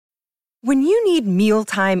When you need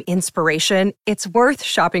mealtime inspiration, it's worth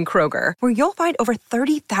shopping Kroger, where you'll find over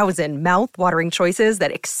 30,000 mouth-watering choices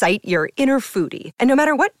that excite your inner foodie. And no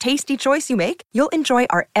matter what tasty choice you make, you'll enjoy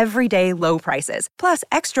our everyday low prices, plus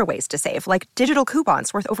extra ways to save, like digital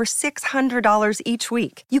coupons worth over $600 each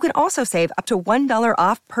week. You can also save up to $1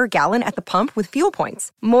 off per gallon at the pump with fuel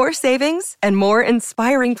points. More savings and more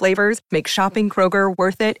inspiring flavors make shopping Kroger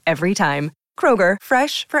worth it every time. Kroger,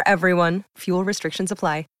 fresh for everyone. Fuel restrictions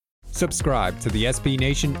apply. Subscribe to the SB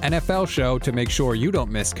Nation NFL show to make sure you don't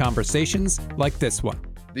miss conversations like this one.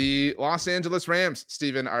 The Los Angeles Rams,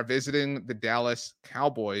 Steven, are visiting the Dallas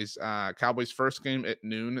Cowboys. Cowboys' first game at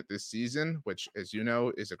noon this season, which, as you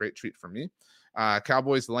know, is a great treat for me.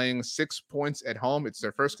 Cowboys laying 6 points at home. It's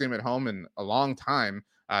their first game at home in a long time,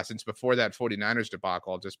 since before that 49ers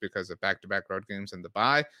debacle, just because of back-to-back road games and the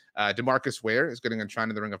bye. DeMarcus Ware is getting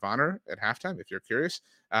enshrined in the Ring of Honor at halftime, if you're curious.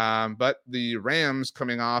 But the Rams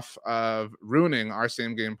coming off of ruining our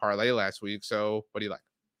same-game parlay last week. So what do you like?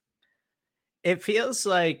 It feels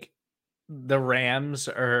like the Rams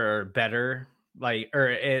are better, or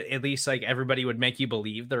at least like everybody would make you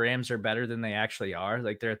believe the Rams are better than they actually are.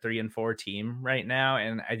 Like they're a 3-4 team right now.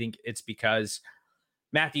 And I think it's because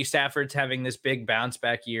Matthew Stafford's having this big bounce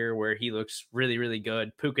back year where he looks really, really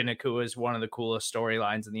good. Puka Nacua is one of the coolest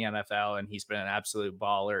storylines in the NFL, and he's been an absolute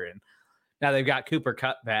baller. And now they've got Cooper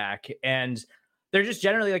Kupp back, and they're just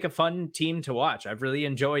generally like a fun team to watch. I've really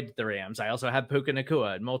enjoyed the Rams. I also have Puka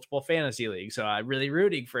Nacua in multiple fantasy leagues, so I'm really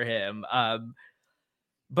rooting for him.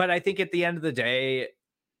 But I think at the end of the day,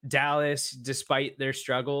 Dallas, despite their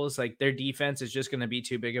struggles, like their defense is just going to be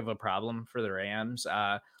too big of a problem for the Rams.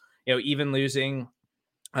 Even losing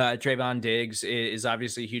Trayvon Diggs is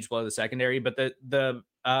obviously a huge blow to the secondary, but the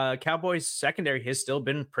Cowboys secondary has still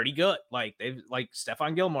been pretty good. Like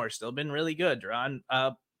Stephon Gilmore has still been really good.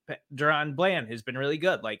 Duran Bland has been really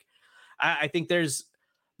good. Like I think there's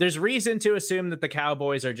reason to assume that the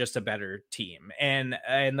Cowboys are just a better team, and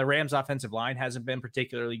the Rams offensive line hasn't been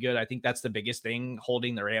particularly good. I think that's the biggest thing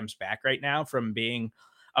holding the Rams back right now from being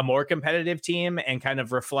a more competitive team and kind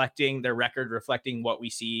of reflecting their record, reflecting what we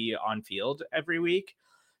see on field every week.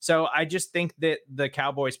 So I just think that the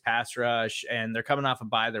Cowboys pass rush, and they're coming off a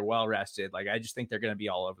bye, they're well rested. Like I just think they're going to be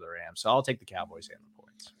all over the Rams. So I'll take the Cowboys and the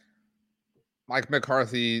points. Mike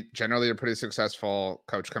McCarthy, generally a pretty successful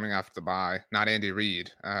coach coming off the bye, not Andy Reid,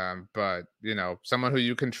 but someone who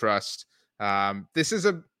you can trust. This is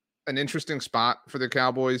an interesting spot for the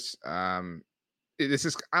Cowboys. This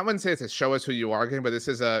is, I wouldn't say it's a show us who you are game, but this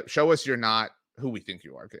is a show us you're not who we think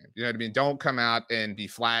you are game. You know what I mean? Don't come out and be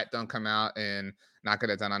flat. Don't come out and not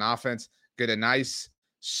get it done on offense. Get a nice,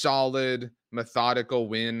 solid, methodical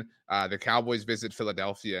win. The Cowboys visit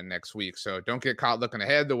Philadelphia next week. So don't get caught looking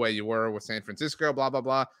ahead the way you were with San Francisco, blah, blah,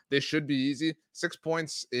 blah. This should be easy. 6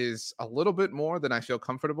 points is a little bit more than I feel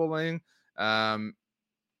comfortable laying.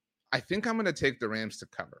 I think I'm going to take the Rams to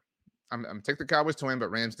cover. I'm going to take the Cowboys to win,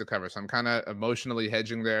 but Rams to cover. So I'm kind of emotionally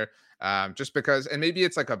hedging there just because, and maybe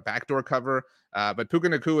it's like a backdoor cover, but Puka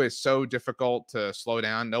Nacua is so difficult to slow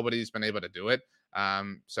down. Nobody's been able to do it.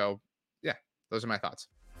 So yeah, those are my thoughts.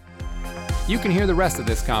 You can hear the rest of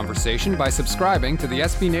this conversation by subscribing to the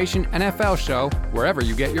SB Nation NFL show wherever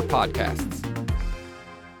you get your podcasts.